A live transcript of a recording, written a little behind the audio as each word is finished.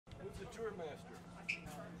Master.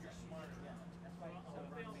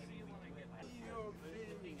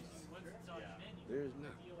 There's no.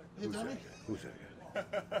 Who's that guy? Who's that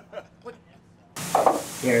guy?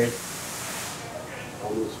 Here's.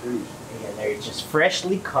 Yeah, they're just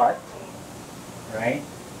freshly cut, right?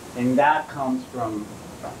 And that comes from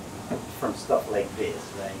stuff like this,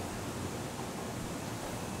 right?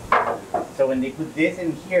 So when they put this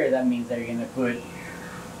in here, that means they're gonna put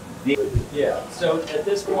this. Yeah. So at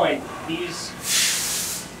this point, these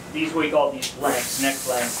we call these blanks, neck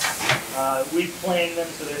blanks. We've planed them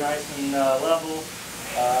so they're nice and level,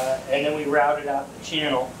 and then we routed out the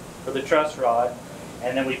channel for the truss rod,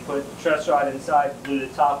 and then we put the truss rod inside to glue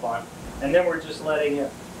the top on, and then we're just letting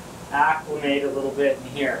it acclimate a little bit in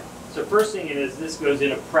here. So first thing is this goes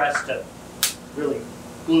in a press to really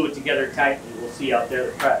glue it together tightly. We'll see out there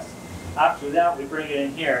the press. After that, we bring it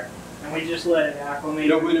in here, and we just let it acclimate. You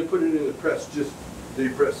know, when you put it in the press, just do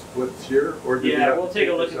you press what's here, or do you have we'll take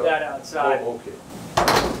a look at that outside. Oh, okay.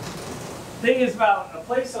 Thing is about a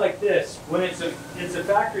place like this, when it's a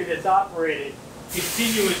factory that's operated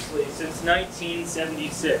continuously since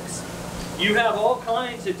 1976. You have all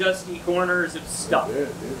kinds of dusty corners of stuff. Yeah.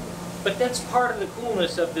 But that's part of the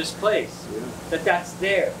coolness of this place, that's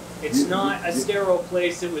there. It's not a sterile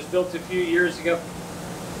place that was built a few years ago.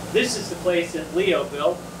 This is the place that Leo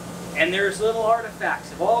built, and there's little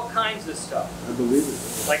artifacts of all kinds of stuff. I believe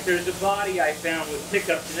it. Like there's a body I found with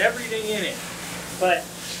pickups and everything in it, but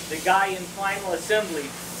the guy in final assembly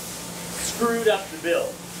screwed up the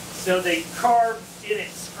build. So they carved in it,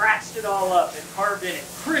 scratched it all up, and carved in it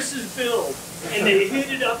Chris's build, and they hid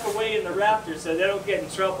it up away in the rafters so they don't get in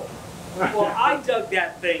trouble. Well, I dug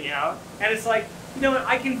that thing out, and it's like, you know what,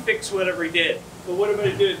 I can fix whatever he did. But what I'm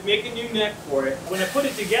going to do is make a new neck for it. When I put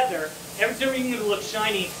it together, everything's going to look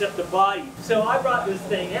shiny except the body. So I brought this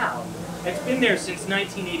thing out. It's been there since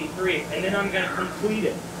 1983, and then I'm going to complete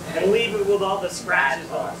it and leave it with all the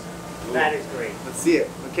scratches on it. That is great. Let's see it.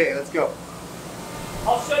 Okay, let's go.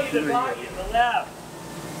 I'll show you the body in the lab.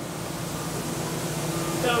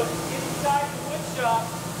 So inside the wood shop,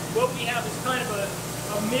 what we have is kind of a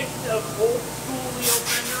mix of old school Leo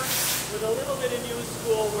Fender with a little bit of new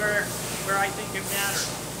school where I think it matters.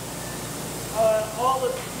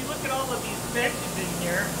 If you look at all of these benches in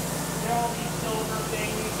here, they're all these silver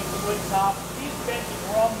things with the wood top. These benches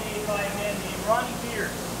were all made by a man named Ronnie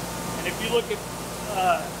Beers. And if you look at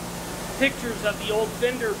pictures of the old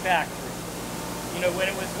Fender factory, you know, when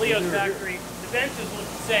it was Leo's factory, the benches look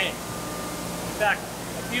the same. In fact,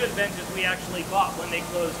 a few of the benches we actually bought when they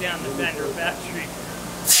closed down the Fender factory.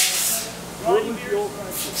 Ronnie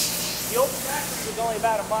Beers, the old factory was only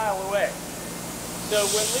about a mile away. So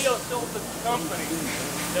when Leo sold the company,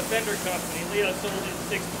 the Fender company, Leo sold it in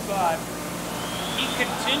 '65, he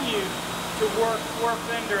continued to work for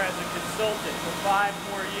Fender as a consultant for 5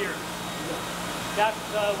 more years. That's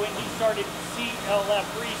when he started CLF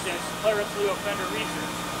Research, Clarence Leo Fender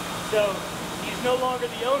Research. So he's no longer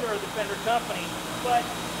the owner of the Fender company, but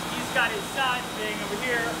he's got his side thing over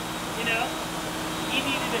here, you know. He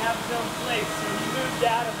needed to have his own place, so he moved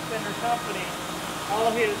out of the Fender company, all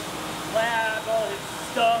his lab, all his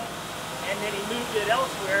stuff, and then he moved it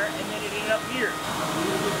elsewhere, and then it ended up here.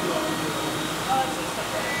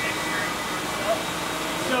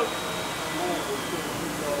 So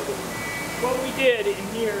what we did in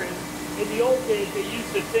here is, in the old days, they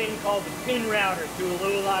used a thing called the pin router to do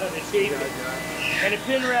a lot of the shaping. And a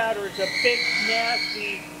pin router is a big,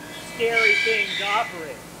 nasty, scary thing to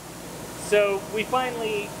operate. So we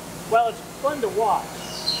finally, well, it's fun to watch.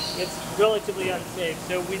 It's relatively unsafe.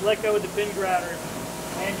 So we let go of the pin routers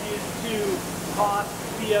and used 2 Boss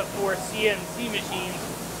VF4 CNC machines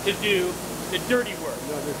to do the dirty work.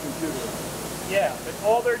 Yeah, but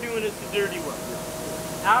all they're doing is the dirty work.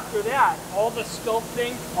 After that, all the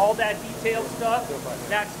sculpting, all that detailed stuff,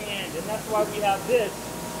 that's hand. And that's why we have this,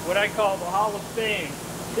 what I call the Hall of Fame.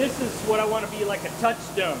 This is what I want to be like a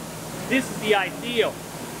touchstone. This is the ideal.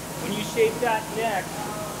 When you shape that neck,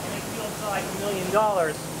 and it feels like $1 million,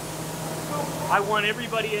 I want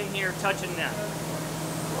everybody in here touching that.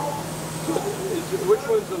 Which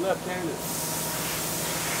one's the left-handed?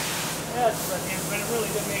 Yeah, it's left-handed, but it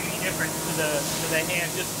really doesn't make any difference to the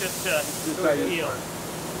hand, just to feel.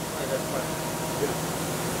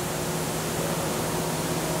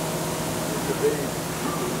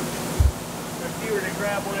 If you were to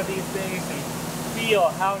grab one of these things and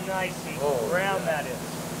feel how nice and round that is.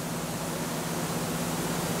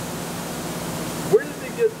 Where did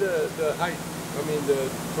they get the height? I mean,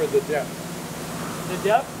 for the depth. The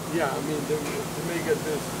depth? Yeah, I mean, to make it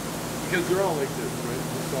this, because they're all like this, right?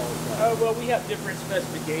 This all oh, well, we have different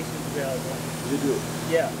specifications available. You do?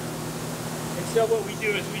 Yeah. And so what we do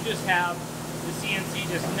is we just have the CNC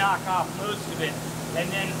just knock off most of it, and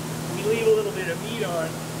then we leave a little bit of meat on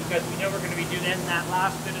because we know we're going to be doing that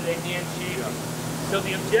last bit of the hand shape. Yeah. So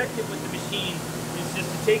the objective with the machine is just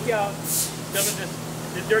to take out some of the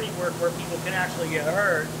dirty work where people can actually get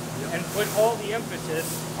hurt, yeah, and put all the emphasis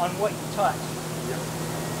on what you touch. Yeah.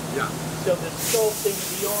 Yeah. So the sculpting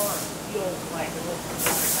of the arm feels like a little, you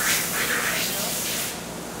know?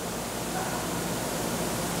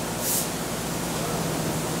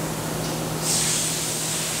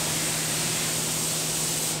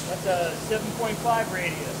 That's a 7.5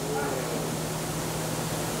 radius.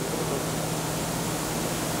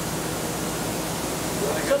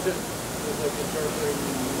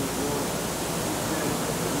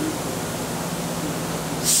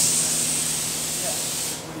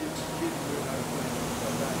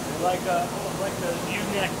 Like the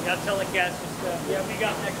U-neck, telecast stuff. Yeah, we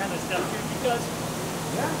got that kind of stuff too because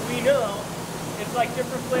we know it's like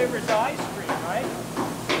different flavors of ice cream, right?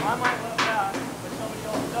 I might love that, but somebody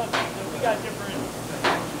else doesn't. So we got different.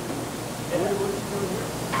 Yeah. What are you doing here?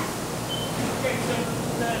 Okay, so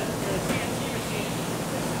the CNC machine is to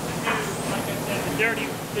do, like I said, the dirty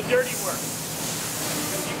work.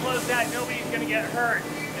 If you close that, nobody's going to get hurt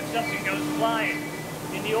if something goes flying.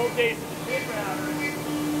 In the old days of the pin router,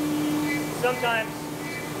 sometimes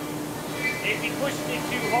if you pushed it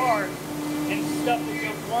too hard and stuff would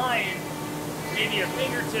go flying, maybe a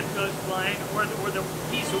fingertip goes flying, or the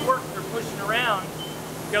piece of work they're pushing around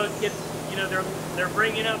gets, you know, they're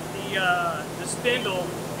bringing up the spindle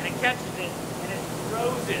and it catches it and it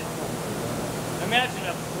throws it. Imagine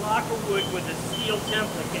a block of wood with a steel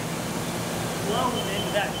template getting blown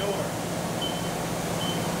into that door.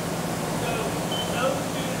 So those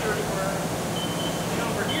do dirty work. And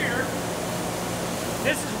over here,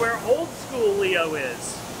 this is where old school Leo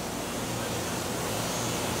is.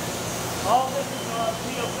 All this is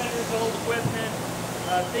Leo Fender's old equipment,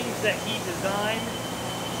 things that he designed.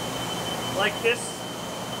 Like this,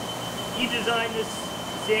 he designed this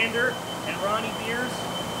sander, and Ronnie Beers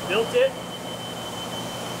built it.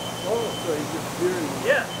 Oh, so he's just doing it.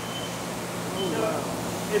 Yeah. Oh, so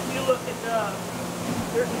wow. if you look at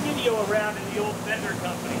there's a video around in the old Fender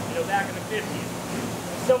company, you know, back in the 50s.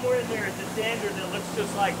 Somewhere in there is a sander that looks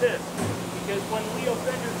just like this. Because when Leo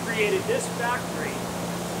Fender created this factory,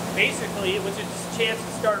 basically it was his chance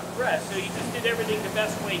to start fresh. So he just did everything the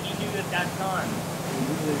best way he knew at that time.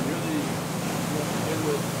 Really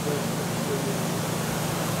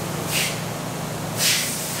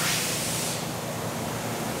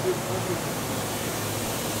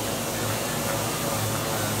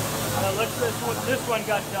this one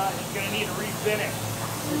got done. He's going to need a refinish.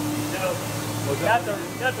 So that's a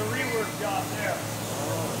rework job there.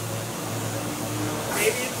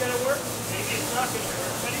 Maybe it's going to work. Maybe it's not going to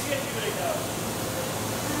work. But he's going to give it a go.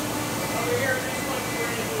 Over here, this one's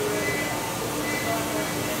brand new right now. It's not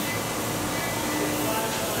working. It's a lot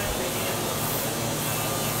of time to handle.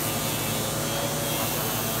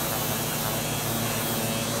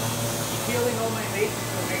 Peeling all my bases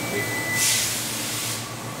will make me.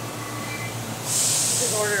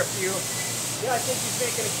 Just order a few. Yeah, I think he's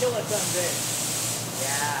making a kiloton day.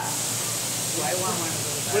 Yeah. So I want one of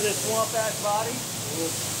those. With a swamp ash body?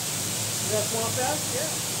 Is that swamp ash? Yeah.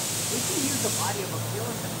 We can use the body of a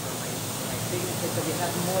kiloton for my thing because it has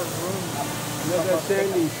more room up. that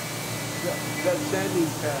sanding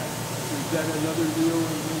pad, is that another Leo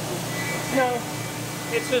invention? No.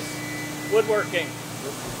 It's just woodworking.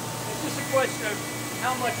 It's just a question of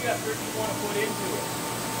how much effort you want to put into it.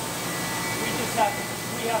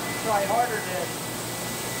 We have to try harder than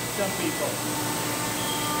some people.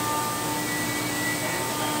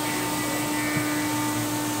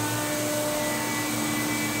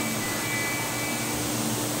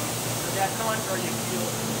 So that contour you feel,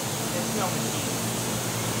 it's no machine.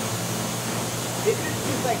 This is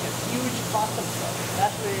just like a huge custom shop.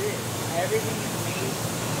 That's what it is. Everything is made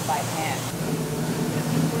by hand. This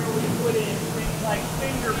is where we put in things like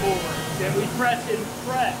fingerboards and we press and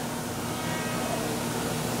press.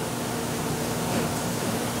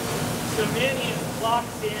 So many is block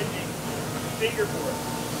sanding fingerboard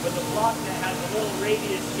with a block that has a little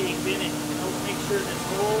radius shape in it to help make sure this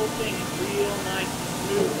whole thing is real nice and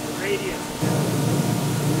smooth. Radius.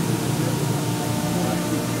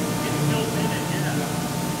 It's built in it, yeah.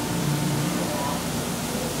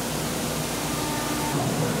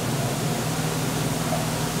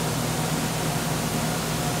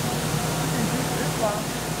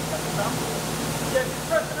 Yeah, just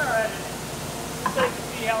press it alright in it. So you can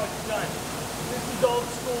see how it's done. This is old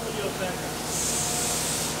school Leo Fender.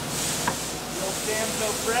 The old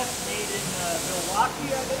Samso press made in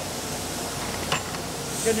Milwaukee, I think.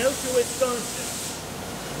 Kenosha, Wisconsin.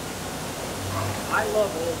 I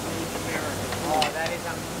love old Native American. Oh, that is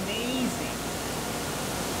amazing.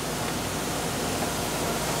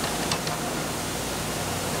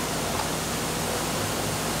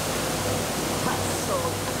 That's so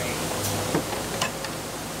great.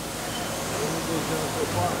 It goes down so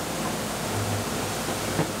far.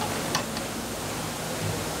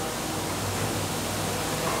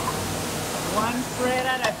 One thread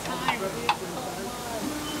at a time.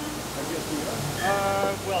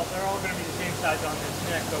 Well, they're all going to be the same size on this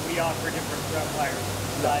neck, but we offer different thread pliers.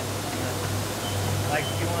 Like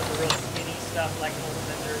if you want the real skinny stuff like an old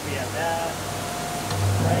fender, we have that.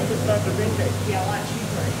 Right? It's not the vintage. Yeah, a lot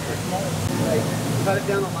cheaper. It's more. Like, cut it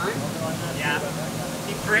down the line? Yeah.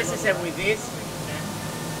 He presses it with this,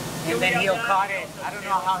 and then he'll cut it. I don't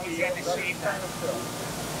know how he's going to shape that. Well,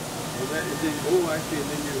 that is it. Oh, actually, and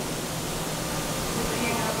then you.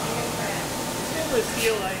 Stainless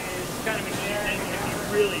steel is kind of an thing if you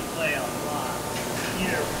really play a lot. You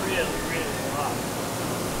know, really, really a lot.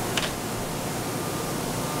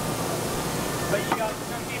 But you got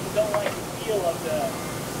some people don't like the feel of the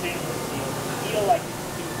stainless steel. They feel like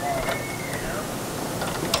it's too hard. You know?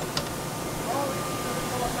 Oh,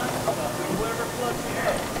 it's all kinds of stuff. Whoever plugs it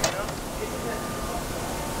in, you know?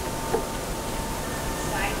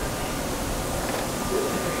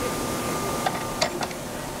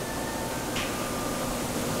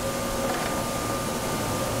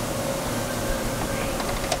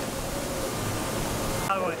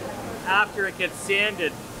 After it gets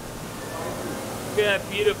sanded, yeah,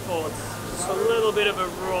 beautiful. It's just a little bit of a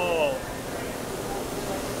roll.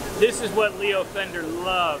 This is what Leo Fender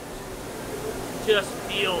loved. Just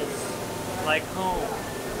feels like home.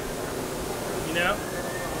 You know?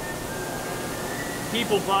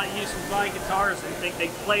 People used to buy guitars and think they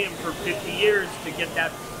play them for 50 years to get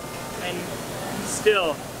that, and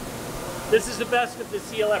still, this is the best of the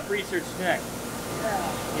CLF Research neck.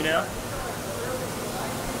 You know?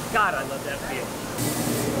 God, I love that feel.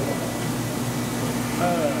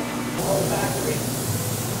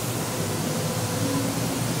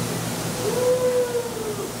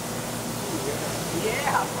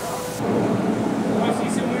 Yeah, bro. Want to see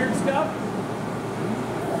some weird stuff?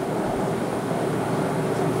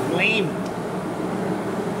 Flame.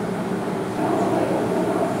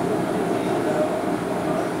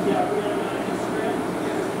 Yeah, we're gonna spread.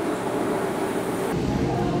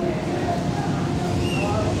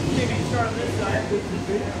 Maybe start on this side. This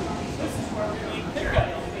is where we need pickup.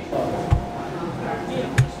 Yeah,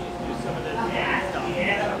 we should do some of this stuff.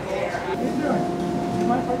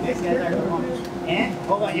 And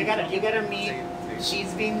hold on, you gotta meet.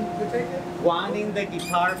 She's been wanting the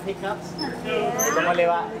guitar pickups. ¿Cómo le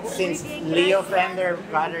va? Since Leo Fender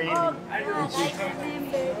brought her in. And she's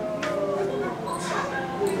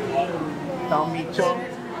Tommy Chong.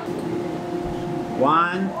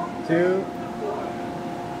 1, 2.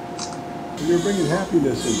 You're bringing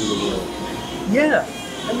happiness into the world. Yeah.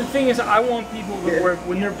 And the thing is, I want people to work,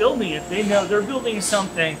 when they're building it, they know they're building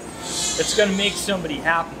something that's going to make somebody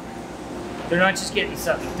happy. They're not just getting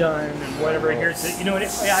something done and whatever. Here's it. You know what?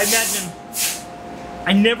 I imagine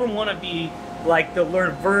I never want to be like the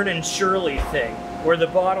Laverne and Shirley thing, where the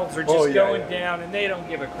bottles are just going down and they don't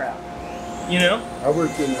give a crap. You know? I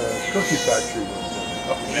worked in a cookie factory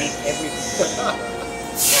once.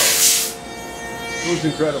 It was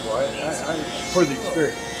incredible. I for the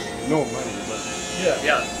experience. No money, but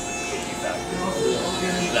Yeah.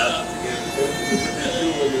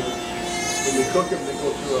 when they cook them, they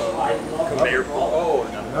go through a Conveyor belt. Oh,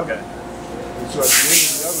 okay. And so at the end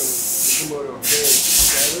of the oven, they come out of a pan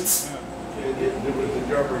salad, and there was the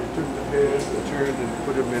job where you took the pan, the turns, and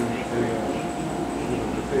put them in the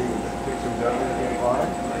thing that takes them down in the pot.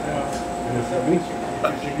 And it's amazing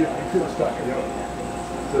because you couldn't stop the oven.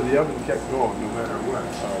 So the oven kept going no matter what.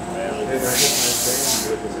 And I got my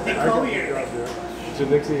band. I got the job there. So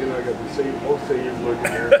next thing you know, I got the both singers working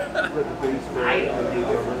there. Got the bass player and the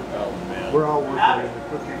drummer. We're all working in the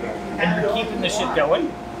cookie factory. And you're keeping the shit going?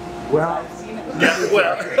 Well, Yeah,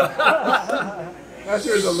 well. that's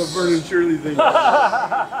where the Laverne and Shirley thing is.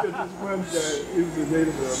 Because this one guy, he was a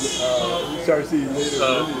native, Sarsi native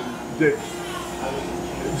Indian, Dick.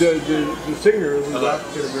 The singer was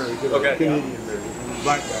African American, Okay. Canadian American, he was a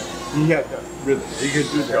black guy. He had that rhythm, he could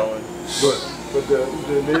do that. But the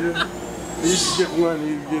native, he used to get one,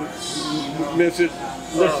 he'd miss it.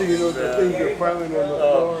 Next thing you know, the things are piling on the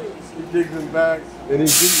floor. He digs them back, and he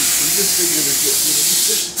just digs them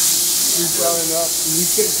again. freestyling up. You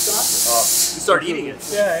couldn't stop it. You start eating it.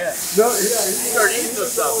 Yeah, No, yeah, he Start eating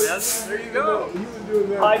this stuff, man. There you go. He was doing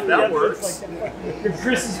that. I too. That works. Like the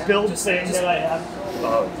Chris's build thing that I have.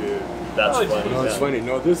 Oh, dude, that's Oh, funny. No, it's man. funny.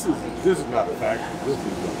 No, this is not a factory. This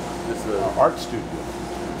is an art studio.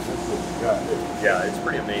 This is Yeah, it's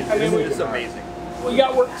pretty amazing. I mean, It's amazing. We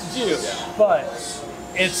got work to do, but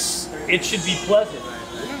it should be pleasant.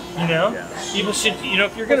 You know, Yeah. people should. You know,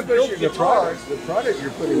 if you're gonna build the guitars, product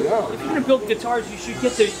you're putting out. if you're gonna build guitars, you should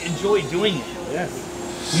get to enjoy doing it, Yes.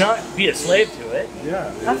 not be a slave to it.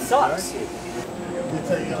 Yeah. That sucks. This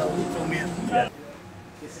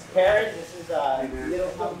is Paris. This is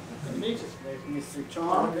Little Mr.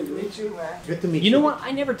 Chong. Good to meet you, man. Good to meet you. You know what?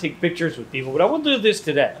 I never take pictures with people, but I will do this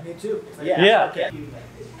today. Me too. Yeah. Okay.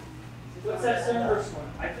 What's that first one?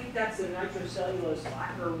 I think that's the nitrocellulose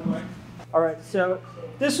lacquer one. All right, so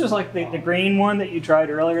this was like the green one that you tried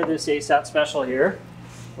earlier, this ASAT special here,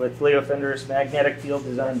 with Leo Fender's magnetic field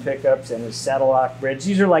design pickups and his saddle lock bridge.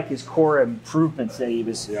 These are like his core improvements that he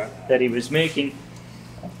was making.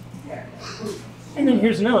 And then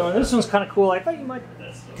here's another one. This one's kind of cool. I thought you might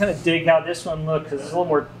kind of dig how this one looked because it's a little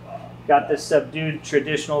more, got this subdued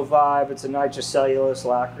traditional vibe. It's a nitrocellulose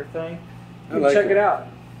lacquer thing. I like Check it. it out.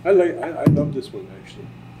 I love this one actually.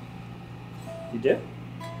 You did?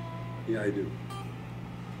 Yeah, I do.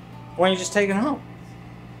 Why don't you just take it home?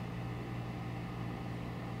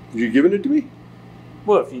 You giving it to me?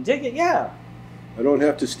 Well, if you dig it, yeah. I don't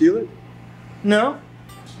have to steal it? No?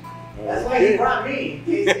 That's why he brought me.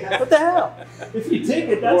 What the hell? If you dig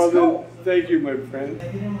it, that's Well, then, cool. thank you, my friend.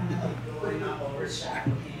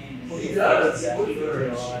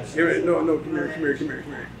 Here, no, come here. Thank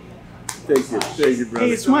you, brother.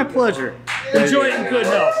 Hey, it's my pleasure. Enjoy it in good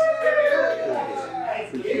health.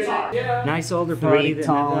 Nice older body that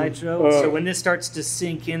nitro. So when this starts to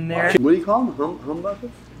sink in there, What do you call them? Humbuckers?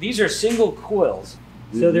 these are single coils.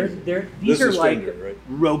 So these are like Fender, right?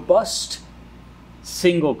 robust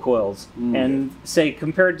single coils, and say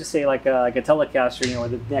compared to say like a Telecaster, you know, where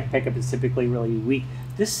the neck pickup is typically really weak.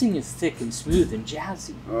 This thing is thick and smooth and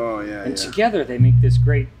jazzy, Oh, yeah, and together they make this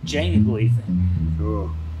great jangly thing.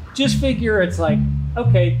 Cool. Just figure it's like,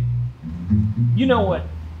 okay, you know what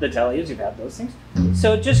the Tele is, you've had those things.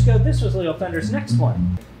 So just go, this was Leo Fender's next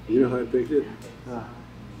one. You know how I picked it?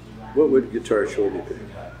 What would Guitar Shorty pick?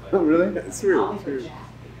 Oh, really? It's real.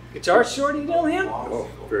 Guitar Shorty, you know him? Oh,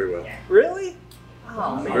 very well. Really?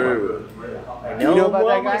 Oh man. Very well. I know, know about him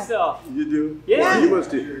well that guy? myself. You do? Yeah. Well,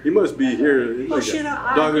 he must be here. He's Oh like shit, a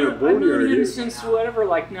I've dog in a bone known here. him since whatever,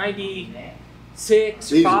 like 96,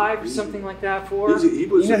 He's- 5, something like that, 4. He was You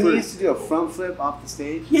know, the he first. used to do a front flip off the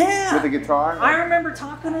stage Yeah. with a guitar. I remember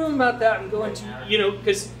talking to him about that and going to, you know,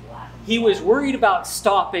 because he was worried about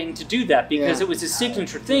stopping to do that because Yeah. it was his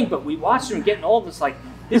signature thing, but we watched him getting old. It's like,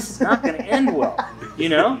 this is not going to end well, you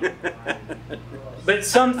know? But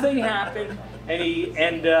something happened, and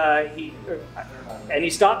he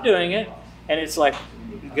stopped doing it, and it's like,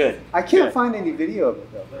 good. I can't Good. find any video of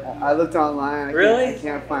it though. I looked online. Really? I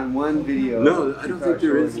can't find one video. No, I don't think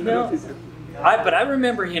there is. You know, but I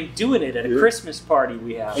remember him doing it at a Christmas party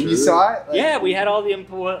we had. And you saw it? Like, Yeah, we had all the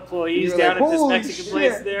employees You were down like, at this "Holy Mexican shit."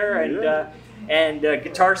 place there, and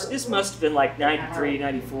guitars. This must have been like 93,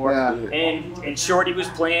 94. Yeah. And Shorty was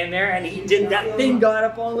playing there, and he did that thing, got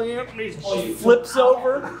up all the way up, and he flips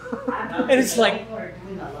over, and it's like,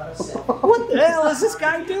 what the hell is this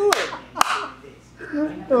guy doing?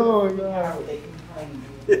 Oh god.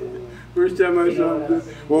 First time I saw him.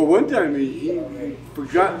 Well, one time he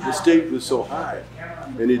forgot the stage was so high,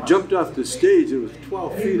 and he jumped off the stage. It was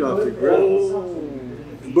 12 feet off the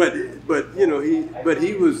ground. But you know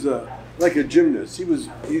he was like a gymnast. He's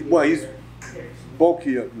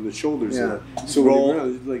bulky up in the shoulders. Yeah. So when he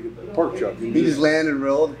ran, he's like a pork chop. He just landed and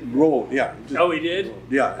rolled. rolled. Yeah. Oh, he did?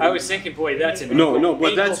 Yeah. I was thinking, boy, that's an No,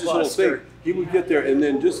 but ankle that's his whole buster. thing. He would get there, and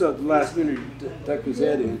then just at the last minute, he'd tuck his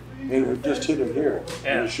head in, and it would just hit him here,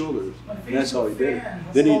 Yeah. on his shoulders. And that's how he did it.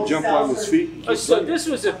 Then he'd jump on his feet. And Oh, keep so running. this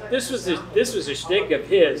was a shtick of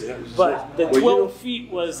his, but the Well, you 12 know- feet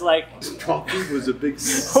was like 12 feet was a big.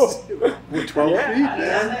 12 feet,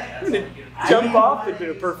 man. jump off and do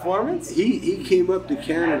a performance. He came up to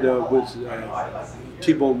Canada with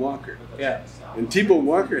T-Bone Walker. Yeah. And T-Bone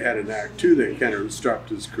Walker had an act too that kind of stopped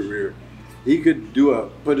his career. He could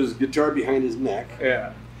put his guitar behind his neck,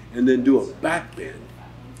 Yeah. and then do a back bend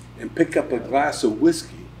and pick up a glass of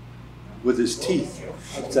whiskey with his teeth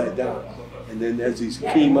upside down. And then as he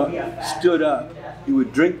stood up, he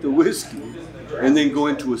would drink the whiskey and then go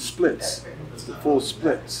into a splits, the full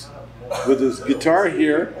splits, with his guitar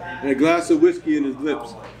here and a glass of whiskey in his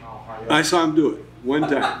lips. I saw him do it one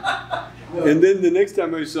time. And then the next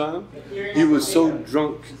time I saw him, he was so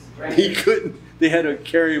drunk he couldn't. They had to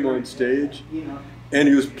carry him on stage, and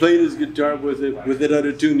he was playing his guitar with it out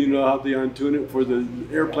of tune. You know how they untune it for the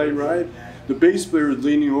airplane ride. The bass player was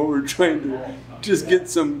leaning over trying to just get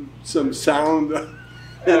some sound.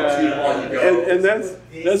 And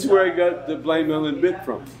that's where I got the blind melon bit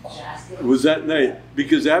from. It was that night,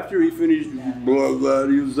 because after he finished, blah, blah,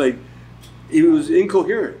 he was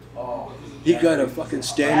incoherent. He got a fucking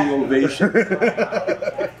standing ovation.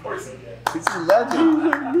 He's a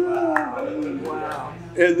legend. Wow.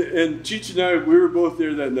 And Cheech and I, we were both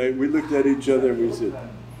there that night. We looked at each other and we said,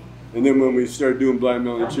 and then when we started doing Blind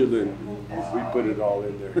Melon Chillin', we put it all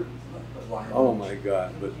in there. Oh my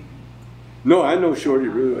God! But no, I know Shorty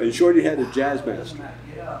really, and Shorty had a jazz master.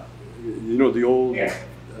 You know the old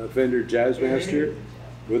Fender Jazz Master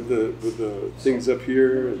with the things up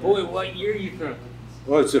here. Boy, what year are you from?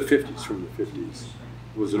 Oh, it's the 50s, from the 50s.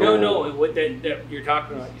 Was it No, what that you're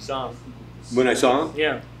talking about, you saw him. When I saw him?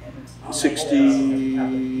 Yeah.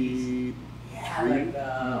 63,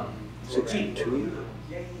 62,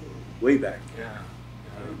 way back. Yeah.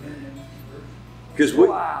 Because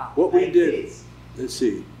what we did, let's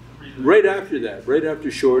see, right after that, right after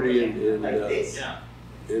Shorty and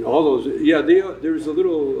all those, yeah, there was a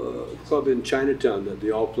little club in Chinatown that they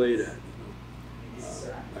all played at.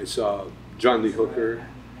 I saw John Lee Hooker,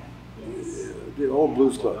 all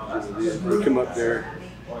blues clubs. They come up there,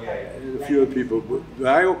 and a few other people. But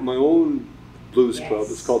I opened my own blues club.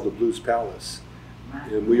 It's called the Blues Palace,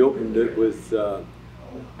 and we opened it with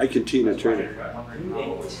Ike and Tina Turner,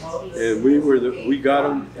 and we got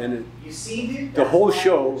them, and the whole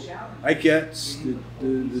show, Ike gets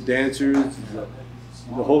the dancers,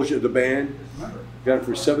 the whole show, the band, got it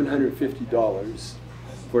for $750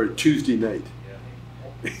 for a Tuesday night.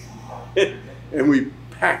 And we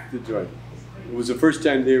packed the joint. It was the first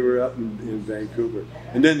time they were up in Vancouver.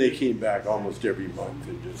 And then they came back almost every month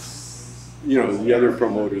and just, you know, the other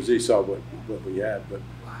promoters, they saw what we had, but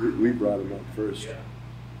we brought them up first.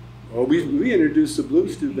 Well, we introduced the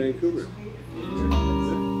blues to Vancouver.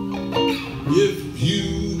 If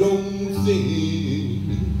you don't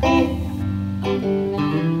think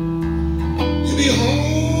you'll be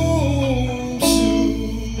home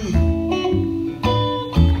soon,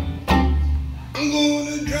 I'm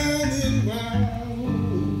gonna drown in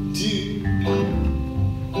wild tears.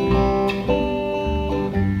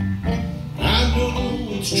 I know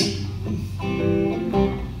it's true.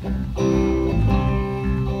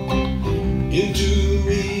 Into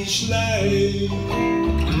each life,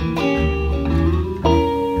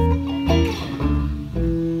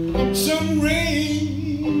 some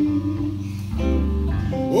rain,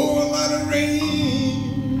 oh, a lot of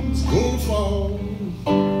rain's gonna fall.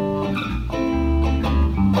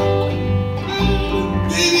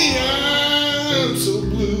 Baby, I'm so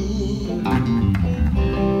blue.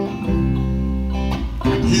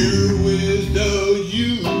 Here with the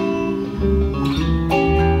you.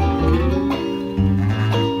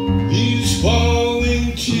 These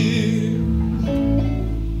falling tears,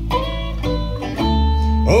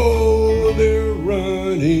 oh, they're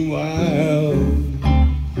running wild.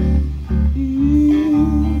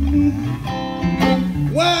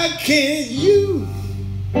 Why can't you?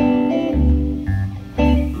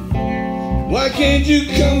 Why can't you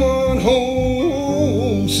come on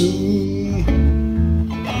home soon?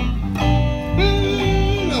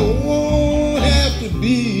 I won't have to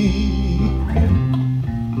be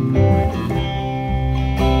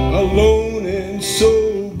alone and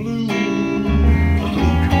so blue.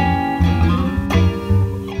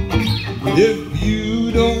 If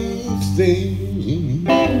you don't think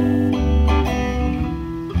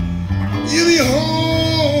you'll be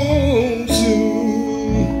home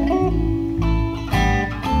soon,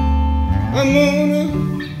 I'm gonna